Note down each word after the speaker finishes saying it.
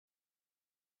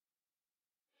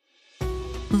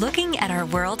Looking at our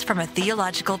world from a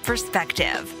theological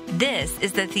perspective. This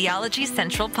is the Theology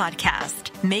Central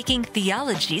Podcast, making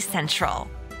theology central.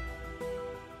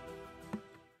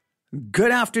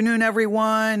 Good afternoon,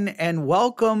 everyone, and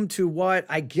welcome to what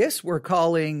I guess we're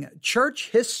calling Church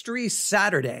History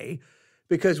Saturday,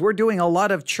 because we're doing a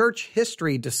lot of church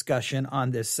history discussion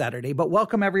on this Saturday. But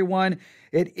welcome, everyone.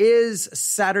 It is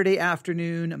Saturday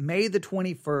afternoon, May the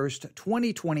 21st,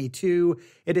 2022.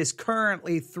 It is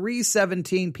currently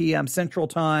 3:17 p.m. Central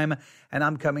Time, and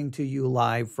I'm coming to you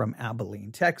live from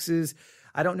Abilene, Texas.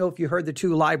 I don't know if you heard the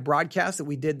two live broadcasts that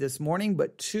we did this morning,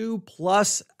 but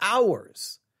 2+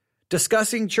 hours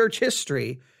discussing church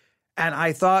history. And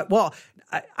I thought, well,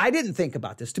 I didn't think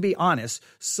about this, to be honest.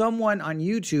 Someone on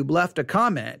YouTube left a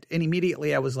comment, and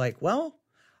immediately I was like, well,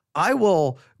 I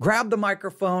will grab the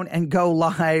microphone and go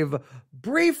live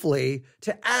briefly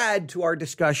to add to our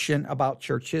discussion about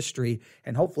church history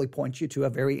and hopefully point you to a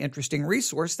very interesting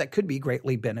resource that could be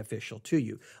greatly beneficial to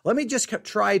you. Let me just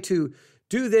try to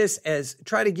do this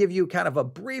try to give you kind of a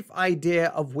brief idea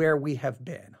of where we have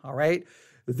been, all right?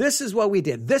 This is what we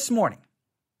did this morning,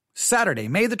 Saturday,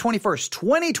 May the 21st,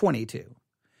 2022.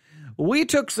 We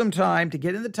took some time to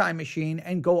get in the time machine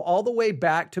and go all the way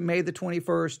back to May the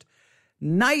 21st,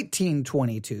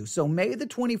 1922. So May the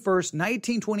 21st,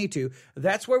 1922,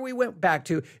 that's where we went back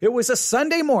to. It was a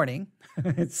Sunday morning.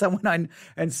 Someone on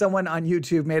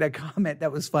YouTube made a comment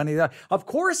that was funny. Of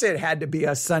course it had to be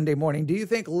a Sunday morning. Do you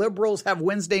think liberals have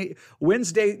Wednesday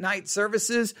night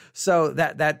services? So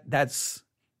that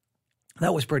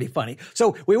was pretty funny.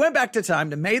 So we went back to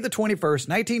time to May the 21st,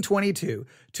 1922,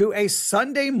 to a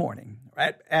Sunday morning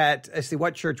at let's see,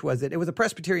 what church was it? It was a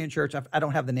Presbyterian church. I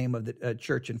don't have the name of the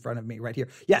church in front of me right here.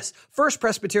 Yes, First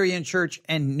Presbyterian Church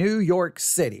in New York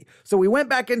City. So we went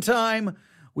back in time.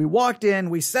 We walked in,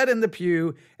 we sat in the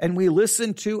pew, and we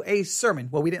listened to a sermon.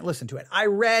 Well, we didn't listen to it. I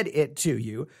read it to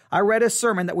you. I read a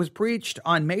sermon that was preached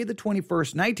on May the 21st,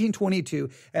 1922,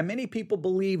 and many people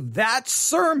believe that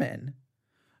sermon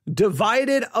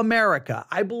divided America.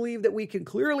 I believe that we can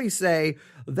clearly say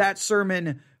that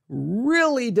sermon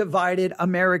really divided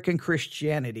American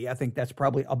Christianity. I think that's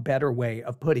probably a better way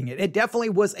of putting it. It definitely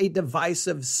was a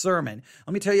divisive sermon.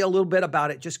 Let me tell you a little bit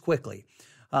about it just quickly.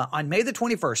 On May the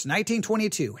 21st,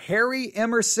 1922, Harry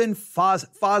Emerson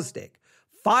Fosdick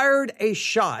fired a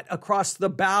shot across the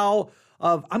bow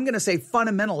of, I'm going to say,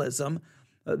 fundamentalism,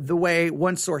 the way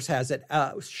one source has it,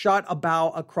 fired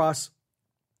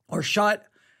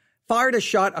a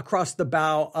shot across the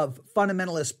bow of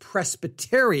fundamentalist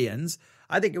Presbyterians.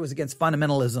 I think it was against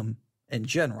fundamentalism in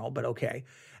general, but okay.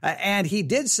 And he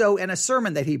did so in a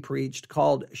sermon that he preached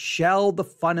called Shall the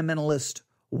Fundamentalist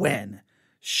Win?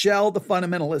 Shall the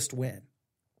Fundamentalist Win?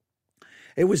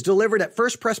 It was delivered at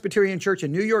First Presbyterian Church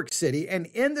in New York City, and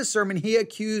in the sermon, he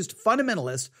accused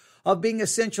fundamentalists of being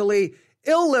essentially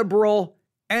illiberal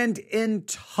and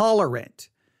intolerant.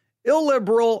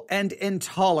 Illiberal and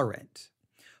intolerant.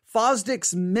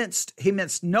 Fosdick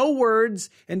minced no words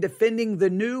in defending the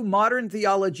new modern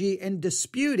theology and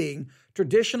disputing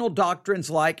traditional doctrines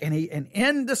and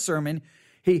in the sermon,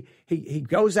 he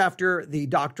goes after the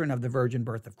doctrine of the virgin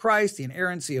birth of Christ, the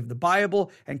inerrancy of the Bible,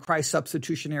 and Christ's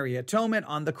substitutionary atonement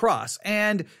on the cross,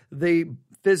 and the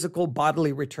physical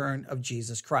bodily return of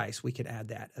Jesus Christ. We could add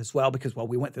that as well because,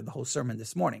 we went through the whole sermon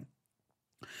this morning.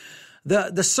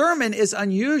 The sermon is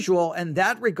unusual in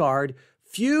that regard.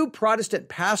 Few Protestant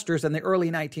pastors in the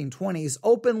early 1920s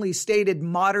openly stated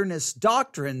modernist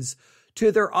doctrines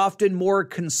to their often more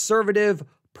conservative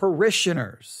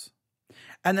parishioners.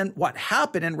 And then what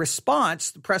happened in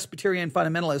response, the Presbyterian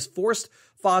fundamentalists forced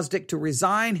Fosdick to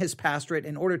resign his pastorate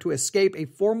in order to escape a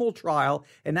formal trial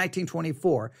in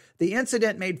 1924. The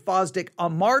incident made Fosdick a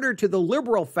martyr to the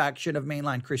liberal faction of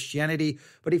mainline Christianity,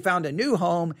 but he found a new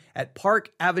home at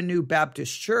Park Avenue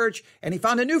Baptist Church, and he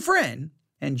found a new friend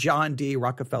and John D.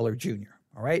 Rockefeller Jr.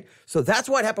 All right. So that's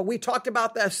what happened. We talked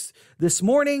about this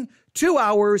morning, 2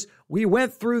 hours. We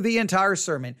went through the entire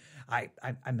sermon. I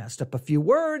messed up a few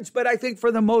words, but I think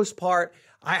for the most part,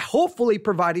 I hopefully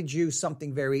provided you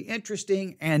something very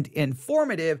interesting and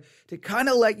informative to kind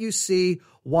of let you see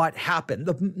what happened.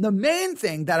 The main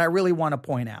thing that I really want to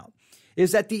point out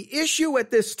is that the issue at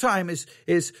this time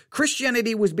is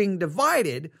Christianity was being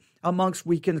divided amongst,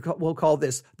 we'll call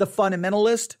this the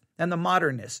fundamentalist and the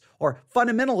modernist, or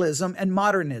fundamentalism and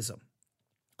modernism.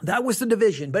 That was the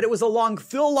division, but it was along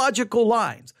theological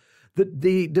lines.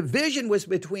 The division was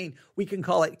between, we can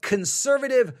call it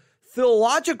conservative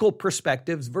theological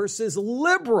perspectives versus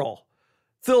liberal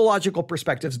theological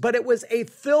perspectives, but it was a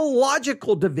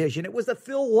theological division. It was a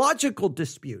theological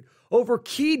dispute over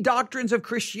key doctrines of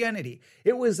Christianity.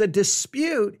 It was a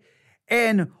dispute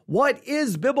And what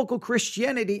is biblical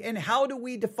Christianity and how do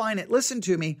we define it? Listen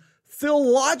to me,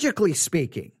 theologically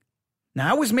speaking.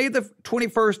 Now, it was May the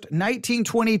 21st,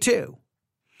 1922.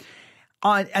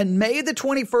 On May the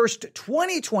 21st,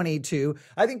 2022,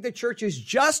 I think the church is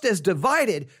just as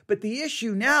divided, but the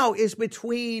issue now is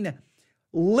between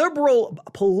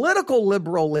political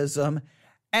liberalism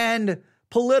and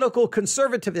political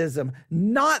conservatism,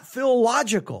 not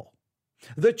theological.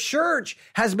 The church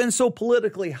has been so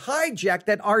politically hijacked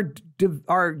that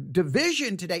our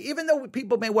division today, even though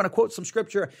people may want to quote some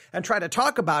scripture and try to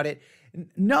talk about it,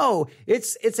 no,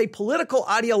 it's a political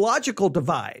ideological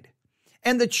divide.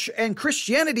 And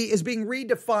Christianity is being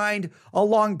redefined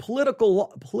along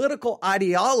political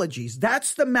ideologies.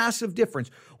 That's the massive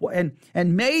difference. And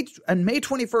May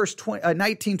 21st,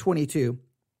 1922,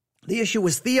 the issue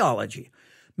was theology.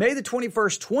 May the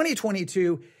 21st,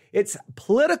 2022, it's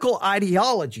political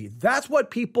ideology. That's what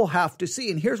people have to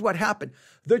see. And here's what happened.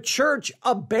 The church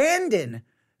abandoned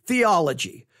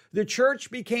theology. The church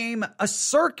became a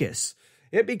circus.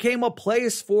 It became a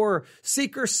place for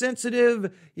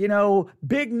seeker-sensitive,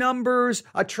 big numbers,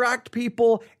 attract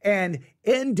people, and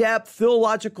in-depth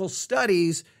theological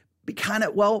studies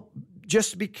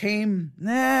just became,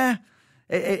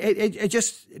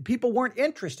 people weren't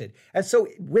interested. And so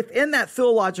within that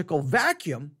theological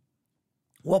vacuum,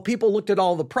 people looked at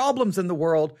all the problems in the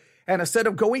world, and instead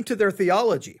of going to their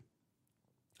theology,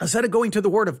 instead of going to the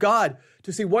Word of God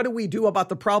to see what do we do about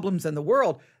the problems in the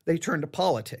world, they turned to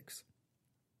politics.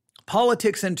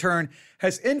 Politics, in turn,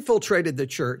 has infiltrated the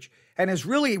church and is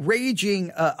really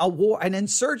raging a war, an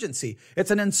insurgency. It's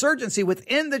an insurgency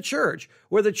within the church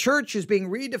where the church is being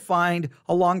redefined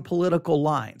along political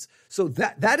lines. So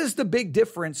that is the big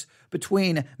difference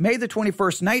between May the 21st,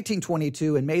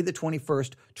 1922 and May the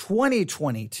 21st,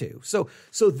 2022. So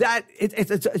that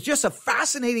it's just a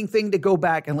fascinating thing to go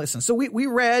back and listen. So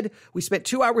we spent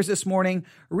 2 hours this morning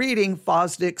reading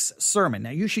Fosdick's sermon.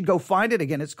 Now you should go find it.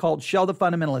 Again, it's called Shall the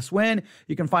Fundamentalists Win?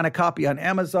 You can find a copy on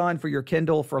Amazon for your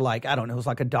Kindle for it's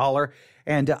like $1.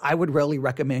 And I would really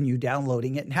recommend you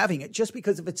downloading it and having it just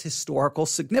because of its historical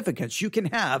significance. You can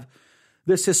have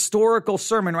this historical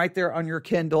sermon right there on your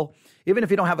Kindle. Even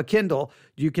if you don't have a Kindle,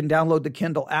 you can download the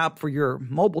Kindle app for your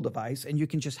mobile device and you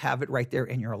can just have it right there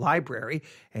in your library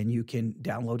and you can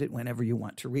download it whenever you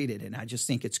want to read it. And I just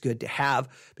think it's good to have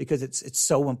because it's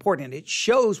so important. It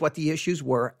shows what the issues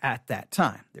were at that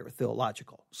time. They were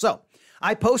theological. So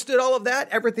I posted all of that.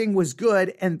 Everything was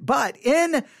good. But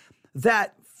in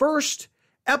that first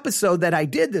episode that I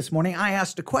did this morning, I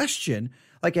asked a question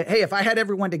like, hey, if I had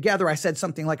everyone together, I said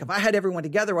something like, if I had everyone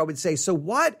together, I would say, so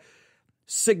what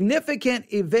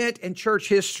significant event in church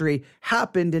history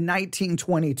happened in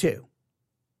 1922,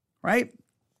 right?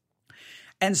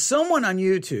 And someone on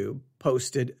YouTube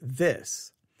posted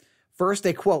this. First,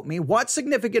 they quote me, what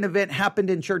significant event happened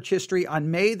in church history on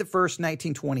May the 1st,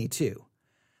 1922?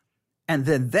 And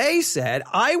then they said,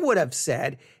 I would have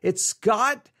said, it's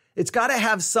got to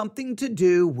have something to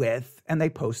do with, and they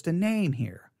post a name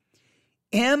here,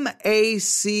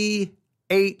 Machen.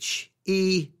 Machen.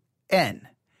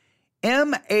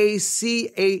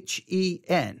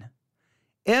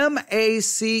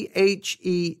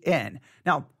 Machen.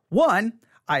 Now, one,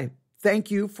 I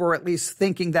thank you for at least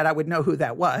thinking that I would know who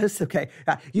that was. Okay,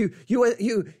 you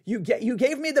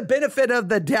gave me the benefit of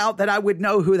the doubt that I would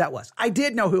know who that was. I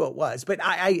did know who it was, but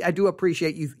I do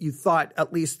appreciate you thought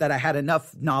at least that I had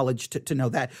enough knowledge to know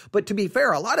that. But to be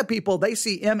fair, a lot of people, they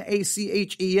see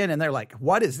Machen and they're like,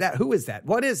 what is that? Who is that?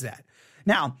 What is that?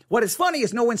 Now, what is funny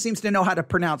is no one seems to know how to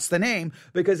pronounce the name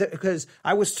because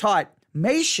I was taught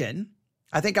Machen.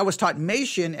 I think I was taught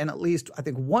Machen in at least, I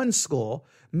think, one school,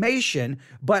 Machen,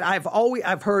 but I've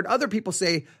heard other people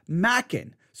say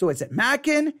Machen. So is it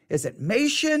Machen? Is it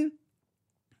Machen?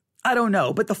 I don't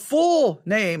know. But the full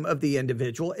name of the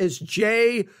individual is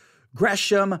J.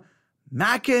 Gresham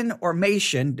Machen or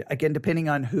Machen, again, depending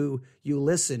on who you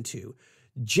listen to.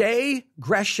 J.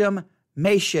 Gresham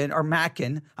Machen or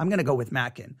Machen. I'm going to go with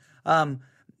Machen.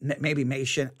 Maybe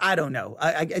Machen. I don't know.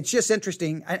 It's just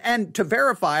interesting. And to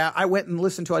verify, I went and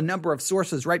listened to a number of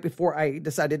sources right before I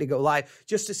decided to go live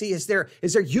just to see, is there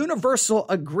universal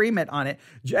agreement on it?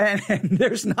 And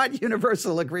there's not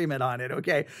universal agreement on it.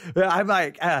 Okay. I'm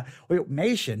like,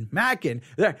 Machen.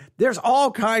 There's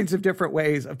all kinds of different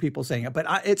ways of people saying it, but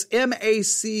it's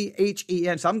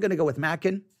Machen. So I'm going to go with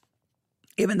Machen,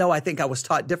 even though I think I was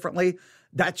taught differently.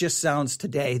 That just sounds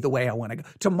today the way I want to go.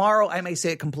 Tomorrow, I may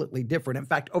say it completely different. In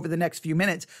fact, over the next few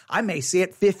minutes, I may say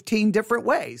it 15 different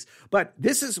ways. But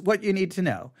this is what you need to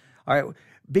know, all right?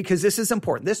 Because this is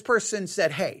important. This person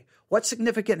said, hey, what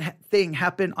significant thing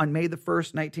happened on May the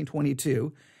 1st,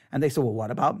 1922? And they said, well,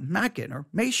 what about Mackin or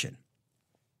Machen?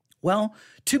 Well,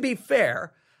 to be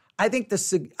fair, I think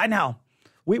now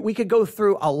we could go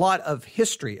through a lot of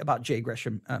history about J.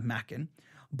 Gresham Machen,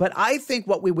 but I think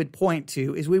what we would point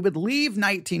to is we would leave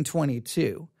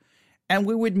 1922 and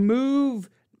we would leave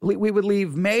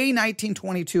May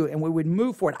 1922 and we would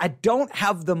move forward. I don't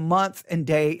have the month and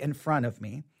day in front of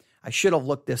me. I should have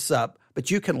looked this up,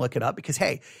 but you can look it up because,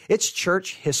 hey, it's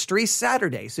Church History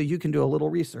Saturday, so you can do a little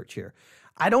research here.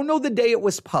 I don't know the day it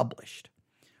was published,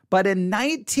 but in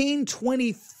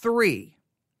 1923,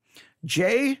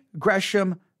 J.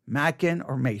 Gresham Machen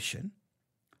or Machen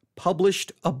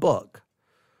published a book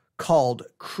called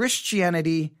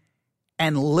Christianity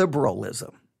and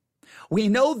Liberalism. We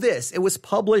know this. It was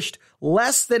published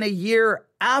less than a year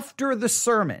after the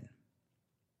sermon.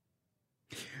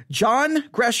 John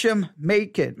Gresham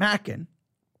Machen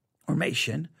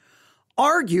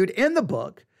argued in the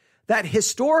book that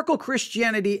historical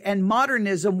Christianity and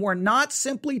modernism were not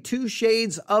simply two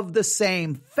shades of the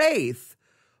same faith,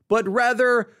 but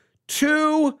rather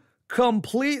two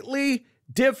completely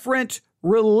different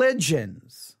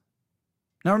religions.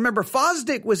 Now remember,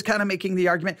 Fosdick was kind of making the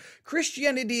argument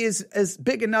Christianity is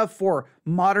big enough for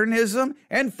modernism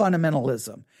and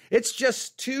fundamentalism. It's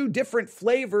just two different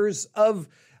flavors of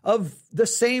the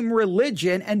same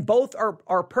religion, and both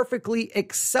are perfectly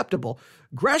acceptable.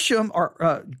 Gresham,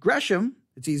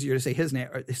 it's easier to say his name,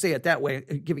 or say it that way,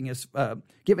 giving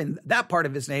that part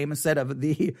of his name instead of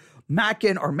the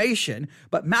Mackin or Machen.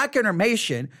 But Mackin or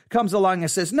Machen comes along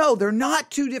and says, no, they're not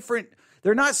two different.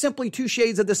 They're not simply two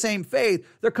shades of the same faith.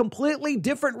 They're completely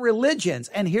different religions.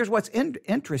 And here's what's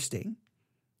interesting.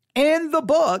 In the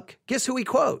book, guess who he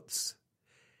quotes?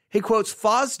 He quotes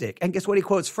Fosdick. And guess what he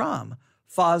quotes from?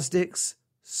 Fosdick's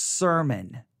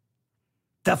sermon.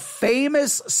 The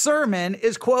famous sermon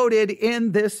is quoted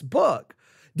in this book,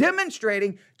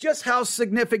 demonstrating just how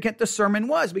significant the sermon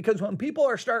was. Because when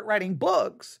people start writing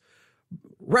books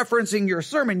referencing your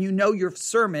sermon, you know your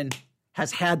sermon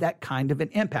has had that kind of an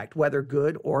impact, whether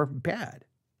good or bad.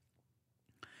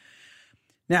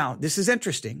 Now, this is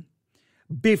interesting.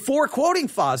 Before quoting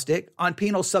Fosdick on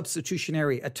penal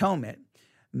substitutionary atonement,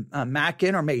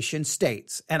 Mackin or Machen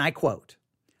states, and I quote,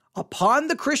 "Upon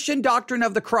the Christian doctrine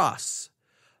of the cross,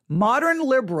 modern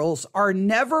liberals are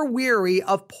never weary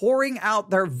of pouring out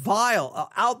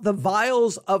the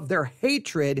vials of their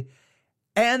hatred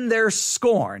and their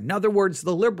scorn." In other words,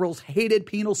 the liberals hated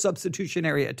penal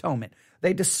substitutionary atonement.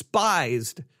 They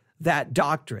despised that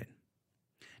doctrine.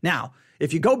 Now,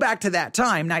 if you go back to that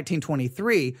time,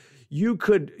 1923, you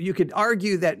could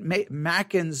argue that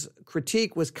Mackin's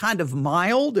critique was kind of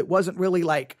mild. It wasn't really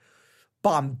like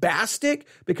bombastic,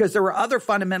 because there were other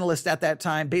fundamentalists at that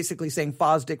time basically saying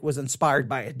Fosdick was inspired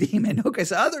by a demon. Okay,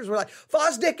 so others were like,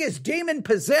 Fosdick is demon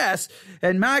possessed,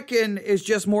 and Mackin is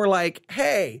just more like,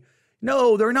 hey,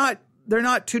 no, they're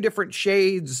not two different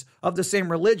shades of the same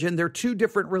religion. They're two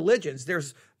different religions.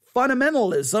 There's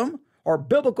fundamentalism or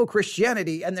biblical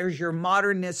Christianity, and there's your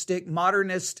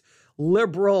modernist,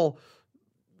 liberal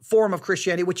form of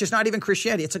Christianity, which is not even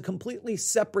Christianity. It's a completely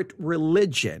separate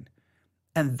religion.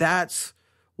 And that's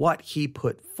what he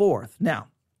put forth. Now,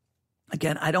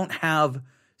 again, I don't have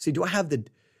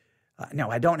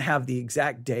the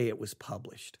exact day it was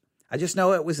published. I just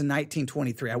know it was in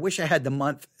 1923. I wish I had the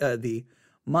month and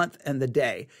the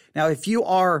day. Now, if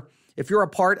you're a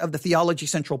part of the Theology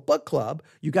Central Book Club,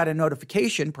 you got a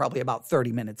notification probably about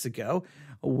 30 minutes ago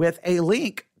with a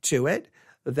link to it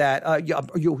that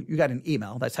you got an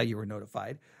email. That's how you were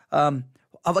notified.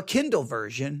 Of a Kindle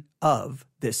version of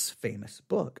this famous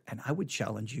book. And I would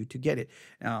challenge you to get it.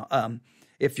 Now,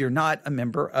 if you're not a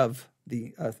member of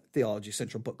the Theology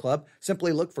Central Book Club,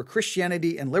 simply look for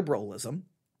Christianity and Liberalism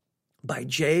by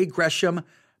J. Gresham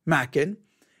Machen,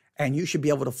 and you should be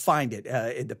able to find it.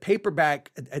 In the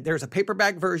paperback, there's a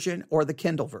paperback version or the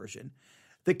Kindle version.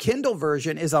 The Kindle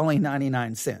version is only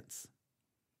 99 cents.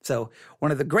 So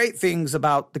one of the great things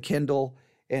about the Kindle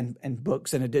and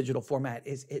books in a digital format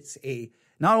is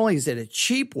not only is it a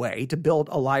cheap way to build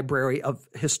a library of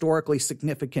historically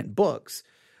significant books,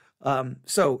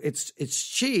 so it's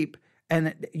cheap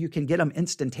and you can get them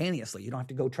instantaneously. You don't have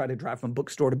to go try to drive from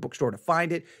bookstore to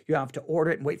find it. You don't have to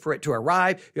order it and wait for it to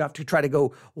arrive. You have to try to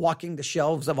go walking the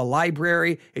shelves of a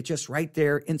library. It's just right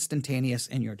there, instantaneous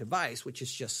in your device, which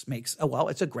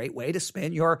it's a great way to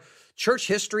spend your Church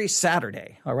History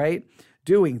Saturday, all right,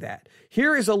 doing that.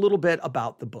 Here is a little bit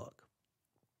about the book.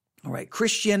 All right,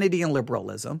 Christianity and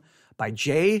Liberalism by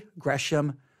J.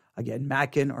 Gresham, again,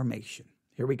 Mackin or Machen.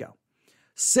 Here we go.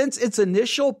 Since its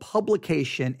initial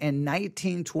publication in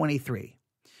 1923,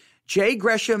 J.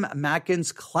 Gresham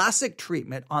Macken's classic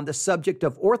treatment on the subject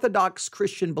of Orthodox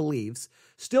Christian beliefs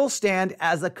still stand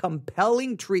as a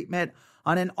compelling treatment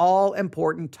on an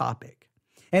all-important topic.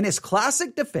 In his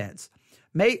classic defense,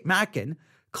 Macken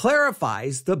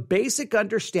clarifies the basic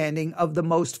understanding of the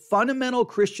most fundamental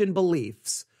Christian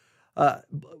beliefs and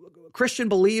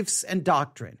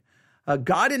doctrine.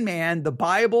 God and man, the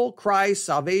Bible, Christ,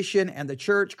 salvation, and the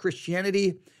church,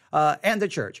 Christianity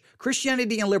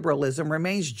and liberalism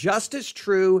remains just as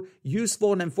true,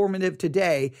 useful, and informative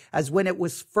today as when it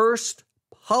was first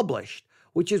published,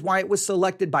 which is why it was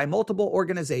selected by multiple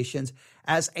organizations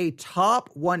as a top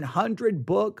 100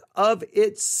 book of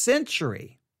its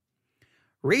century.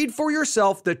 Read for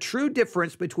yourself the true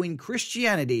difference between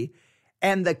Christianity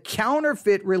and the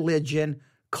counterfeit religion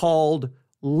called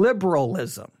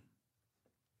liberalism.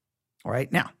 All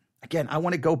right. Now, again, I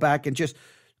want to go back and just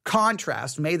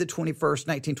contrast May the 21st,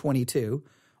 1922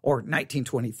 or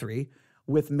 1923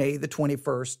 with May the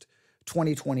 21st,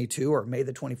 2022 or May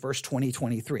the 21st,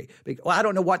 2023. Well, I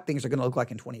don't know what things are going to look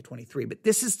like in 2023, but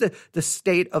this is the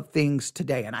state of things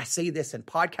today. And I say this in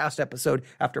podcast episode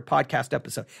after podcast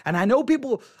episode. And I know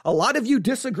a lot of you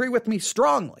disagree with me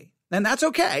strongly, and that's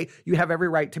okay. You have every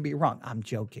right to be wrong. I'm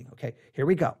joking. Okay, here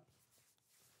we go.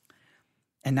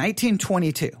 In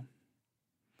 1922,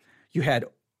 you had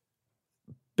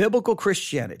biblical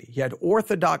Christianity. You had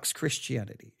Orthodox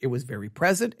Christianity. It was very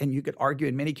present, and you could argue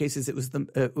in many cases it was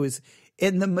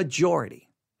in the majority.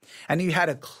 And you had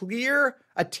a clear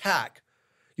attack.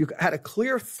 You had a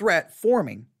clear threat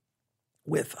forming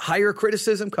with higher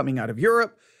criticism coming out of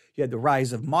Europe. You had the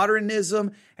rise of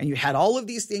modernism, and you had all of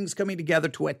these things coming together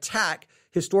to attack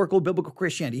historical biblical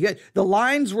Christianity. The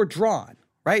lines were drawn,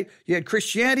 right? You had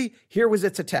Christianity. Here was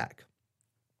its attack.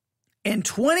 In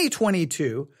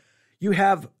 2022, you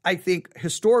have, I think,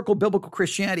 historical biblical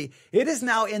Christianity. It is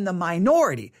now in the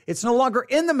minority. It's no longer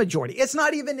in the majority. It's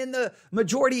not even in the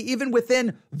majority, even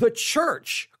within the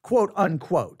church, quote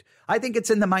unquote. I think it's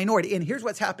in the minority. And here's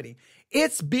what's happening.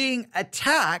 It's being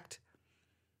attacked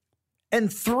in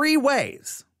three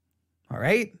ways. All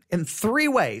right. In three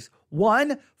ways.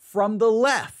 One, from the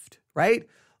left, right?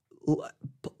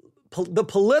 The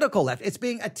political left. It's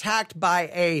being attacked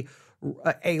by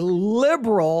a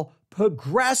liberal,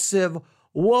 progressive,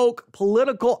 woke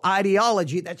political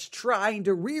ideology that's trying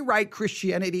to rewrite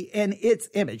Christianity in its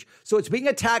image. So it's being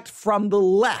attacked from the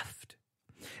left.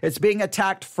 It's being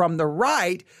attacked from the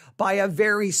right by a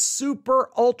very super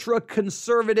ultra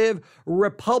conservative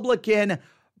Republican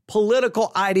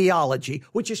political ideology,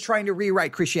 which is trying to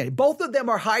rewrite Christianity. Both of them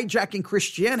are hijacking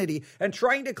Christianity and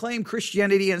trying to claim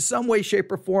Christianity in some way,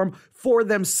 shape, or form for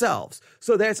themselves.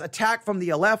 So there's attack from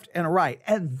the left and right.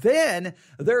 And then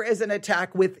there is an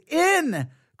attack within.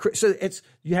 So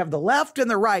you have the left and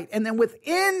the right. And then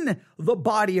within the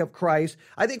body of Christ,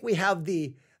 I think we have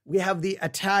the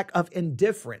attack of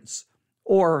indifference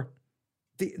or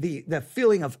the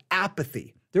feeling of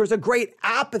apathy. There's a great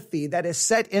apathy that is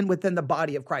set in within the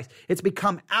body of Christ. It's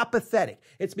become apathetic.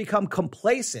 It's become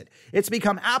complacent. It's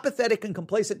become apathetic and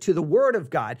complacent to the Word of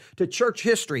God, to church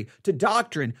history, to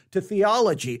doctrine, to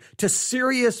theology, to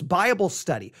serious Bible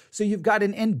study. So you've got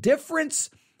an indifference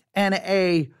and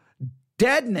a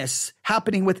deadness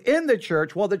happening within the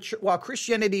church while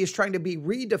Christianity is trying to be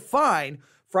redefined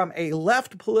from a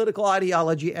left political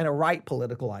ideology and a right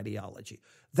political ideology.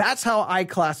 That's how I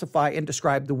classify and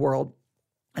describe the world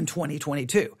in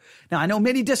 2022. Now, I know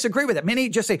many disagree with it. Many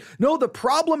just say, no, the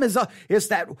problem is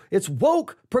that it's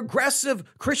woke progressivism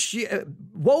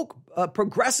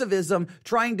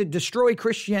trying to destroy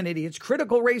Christianity. It's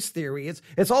critical race theory.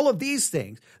 It's all of these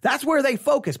things. That's where they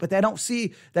focus, but they don't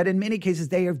see that in many cases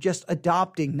they are just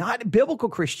adopting not biblical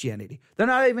Christianity. They're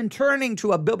not even turning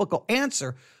to a biblical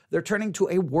answer. They're turning to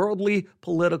a worldly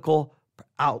political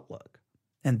outlook.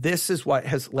 And this is what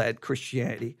has led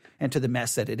Christianity into the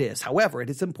mess that it is. However, it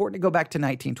is important to go back to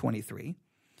 1923.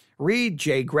 Read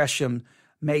J. Gresham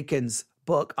Macken's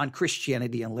book on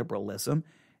Christianity and liberalism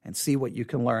and see what you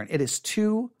can learn. It is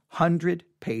 200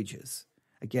 pages.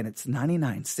 Again, it's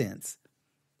 99 cents.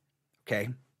 Okay.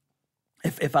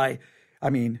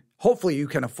 Hopefully you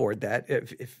can afford that.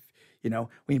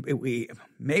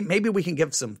 Maybe we can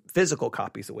give some physical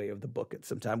copies away of the book at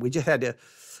some time.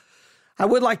 I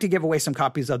would like to give away some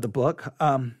copies of the book,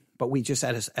 but we just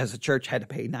as a church had to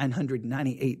pay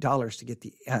 $998 to get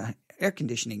the air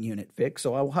conditioning unit fixed.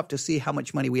 So I will have to see how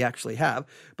much money we actually have.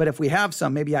 But if we have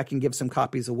some, maybe I can give some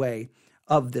copies away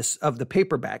of the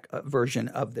paperback version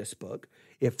of this book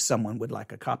if someone would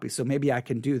like a copy. So maybe I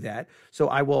can do that. So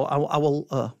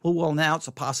we'll announce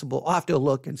a possible. I'll have to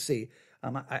look and see.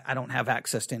 I don't have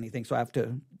access to anything, so I have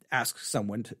to ask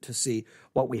someone to see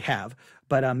what we have.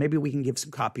 But maybe we can give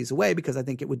some copies away because I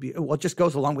think it would be, well, it just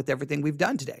goes along with everything we've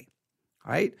done today.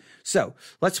 All right. So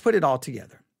let's put it all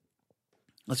together.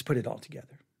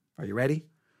 Are you ready?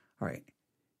 All right.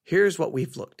 Here's what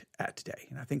we've looked at today.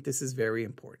 And I think this is very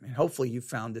important. And hopefully you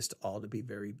found this all to be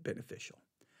very beneficial.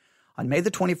 On May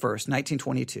the 21st,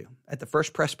 1922, at the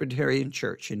First Presbyterian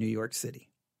Church in New York City,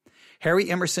 Harry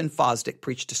Emerson Fosdick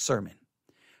preached a sermon,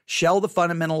 Shall the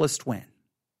Fundamentalist Win?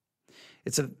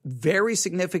 It's a very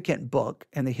significant book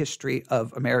in the history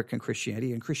of American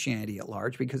Christianity and Christianity at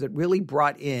large because it really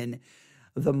brought in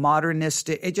the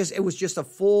modernistic. It was just a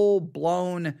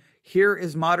full-blown, here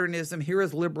is modernism, here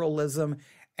is liberalism,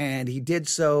 and he did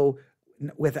so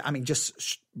with,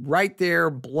 just right there,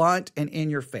 blunt and in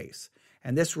your face.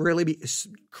 And this really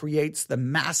creates the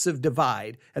massive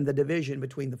divide and the division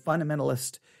between the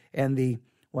fundamentalist and the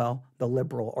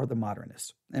liberal or the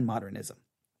modernist and modernism.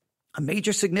 A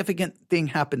major significant thing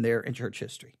happened there in church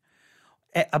history.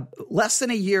 Less than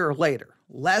 1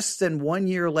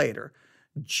 year later,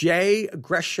 J.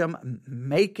 Gresham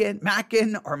Machen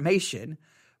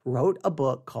wrote a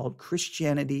book called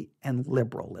Christianity and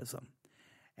Liberalism.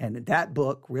 And that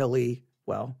book really,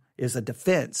 is a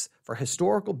defense for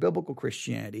historical biblical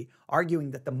Christianity,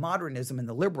 arguing that the modernism and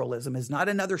the liberalism is not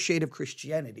another shade of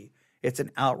Christianity. It's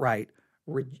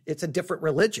it's a different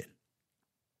religion.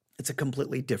 It's a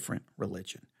completely different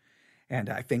religion. And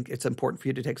I think it's important for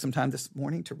you to take some time this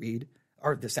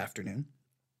afternoon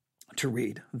to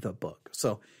read the book.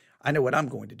 So I know what I'm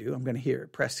going to do. I'm going to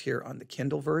press here on the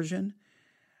Kindle version,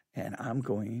 and I'm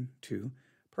going to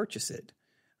purchase it.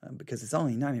 Because it's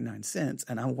only 99 cents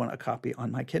and I want a copy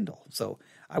on my Kindle. So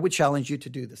I would challenge you to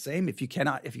do the same. If you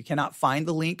cannot find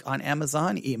the link on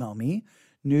Amazon, email me,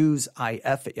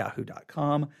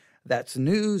 newsif@yahoo.com. That's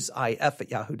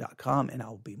newsif@yahoo.com, and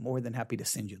I'll be more than happy to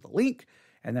send you the link,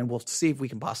 and then we'll see if we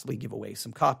can possibly give away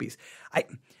some copies.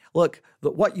 What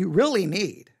you really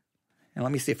need, and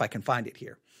let me see if I can find it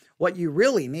here. What you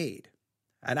really need,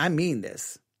 and I mean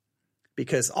this,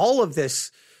 because all of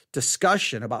this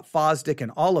discussion about Fosdick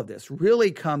and all of this really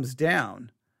comes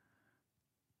down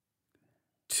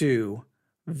to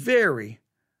very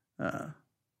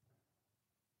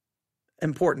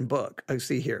important book. I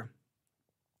see here.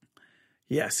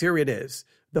 Yes, here it is.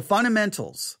 The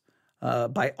Fundamentals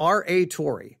by R.A.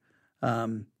 Torrey.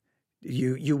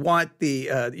 You want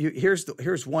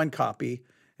here's one copy.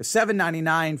 It's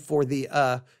 $7.99 for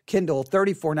the Kindle,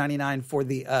 $34.99 for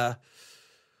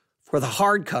the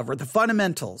hardcover, The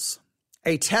Fundamentals,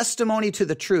 A Testimony to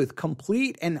the Truth,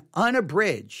 complete and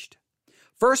unabridged.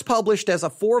 First published as a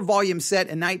 4-volume set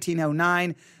in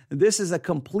 1909, this is a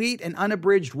complete and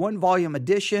unabridged 1-volume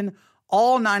edition.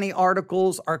 All 90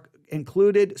 articles are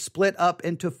included, split up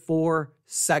into 4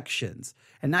 sections.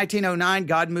 In 1909,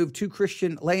 God moved 2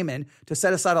 Christian laymen to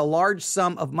set aside a large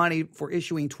sum of money for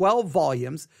issuing 12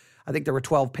 volumes. I think there were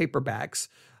 12 paperbacks.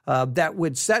 That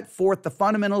would set forth the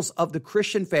fundamentals of the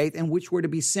Christian faith and which were to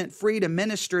be sent free to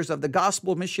ministers of the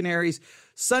gospel, missionaries,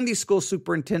 Sunday school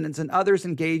superintendents, and others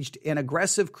engaged in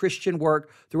aggressive Christian work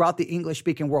throughout the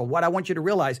English-speaking world. What I want you to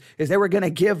realize is they were going to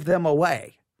give them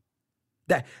away.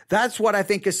 That's what I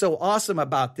think is so awesome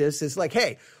about this is like,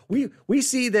 hey, we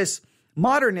see this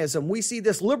modernism, we see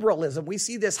this liberalism, we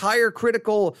see this higher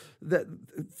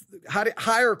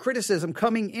criticism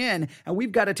coming in, and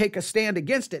we've got to take a stand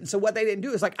against it. And so what they didn't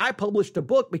do is like, I published a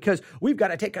book because we've got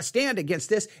to take a stand against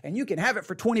this, and you can have it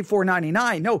for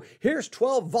 $24.99. No, here's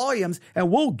 12 volumes, and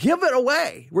we'll give it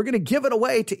away. We're going to give it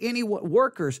away to any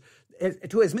workers,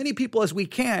 to as many people as we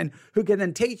can, who can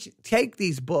then take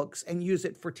these books and use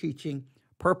it for teaching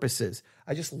purposes.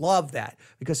 I just love that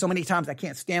because so many times I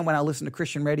can't stand when I listen to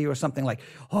Christian radio or something like,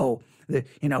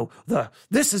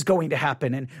 this is going to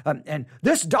happen and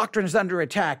this doctrine is under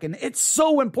attack and it's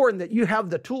so important that you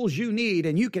have the tools you need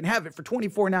and you can have it for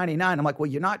 $24.99. I'm like, well,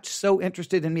 you're not so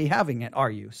interested in me having it, are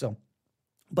you? So,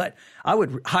 but I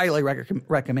would highly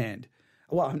recommend.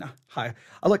 Well,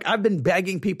 look, I've been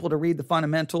begging people to read the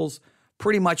Fundamentals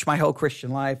pretty much my whole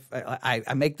Christian life.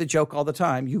 I make the joke all the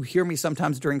time. You hear me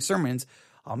sometimes during sermons.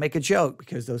 I'll make a joke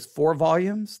because those 4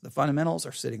 volumes, the Fundamentals,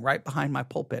 are sitting right behind my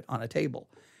pulpit on a table.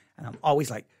 And I'm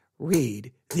always like,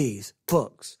 read these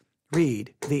books,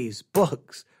 read these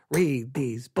books, read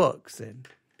these books. And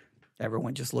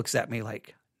everyone just looks at me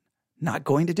like, not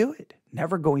going to do it,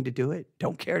 never going to do it,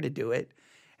 don't care to do it.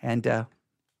 And,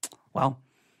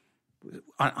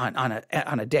 on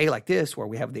a day like this where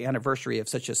we have the anniversary of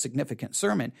such a significant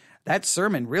sermon, that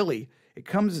sermon really, you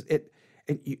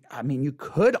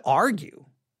could argue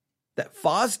that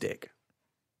Fosdick,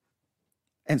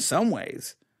 in some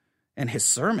ways, and his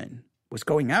sermon was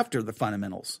going after the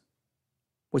fundamentals,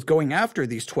 was going after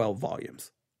these 12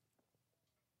 volumes.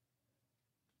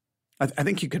 I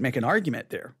think you could make an argument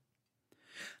there.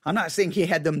 I'm not saying he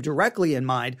had them directly in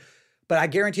mind, but I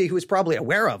guarantee he was probably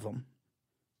aware of them.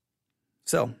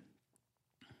 So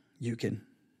you can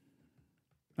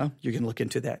look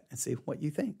into that and see what you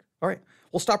think. All right,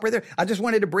 we'll stop right there. I just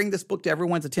wanted to bring this book to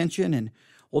everyone's attention, and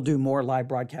we'll do more live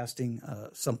broadcasting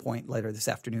some point later this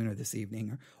afternoon or this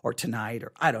evening or tonight,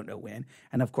 or I don't know when.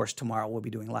 And of course, tomorrow we'll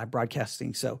be doing live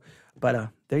broadcasting.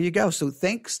 But there you go. So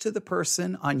thanks to the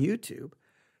person on YouTube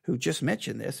who just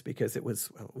mentioned this, because it was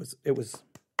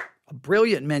a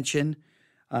brilliant mention.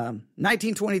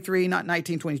 1923, not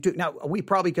 1922. Now, we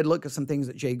probably could look at some things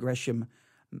that J. Gresham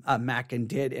Machen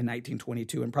did in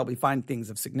 1922 and probably find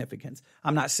things of significance.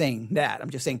 I'm not saying that.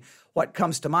 I'm just saying what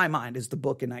comes to my mind is the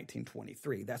book in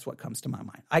 1923. That's what comes to my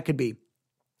mind.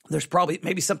 There's probably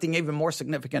maybe something even more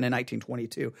significant in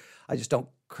 1922. I just don't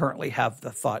currently have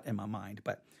the thought in my mind.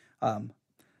 But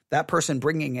that person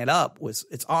bringing it up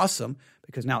it's awesome,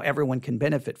 because now everyone can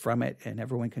benefit from it and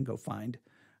everyone can go find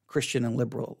Christian and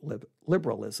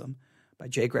Liberalism by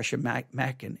J. Gresham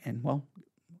Machen and, well,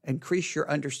 increase your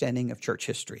understanding of church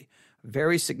history.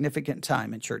 Very significant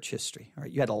time in church history. All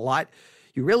right, you had a lot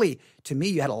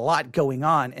going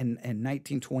on in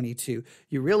 1922.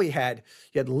 You had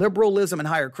liberalism and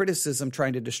higher criticism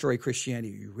trying to destroy Christianity.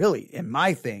 You really, in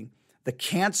my thing, the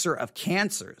cancer of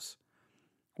cancers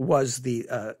was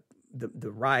the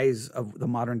rise of the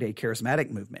modern day charismatic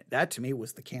movement. That to me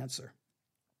was the cancer.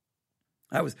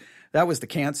 That was the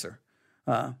cancer.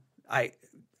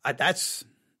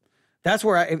 That's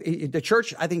where the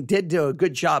church, I think, did do a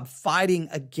good job fighting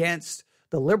against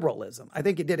the liberalism. I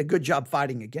think it did a good job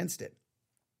fighting against it.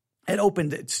 It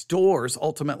opened its doors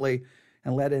ultimately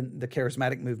and led in the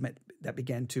charismatic movement that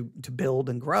began to build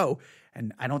and grow.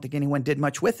 And I don't think anyone did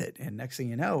much with it. And next thing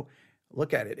you know,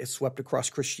 look at it. It swept across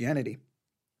Christianity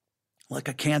like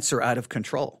a cancer out of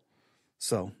control.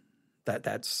 So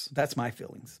that's my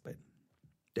feelings. But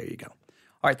there you go.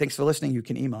 All right, thanks for listening. You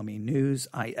can email me,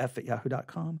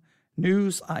 newsif@yahoo.com,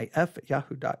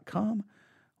 newsif@yahoo.com.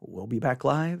 We'll be back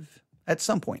live at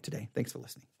some point today. Thanks for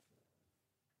listening.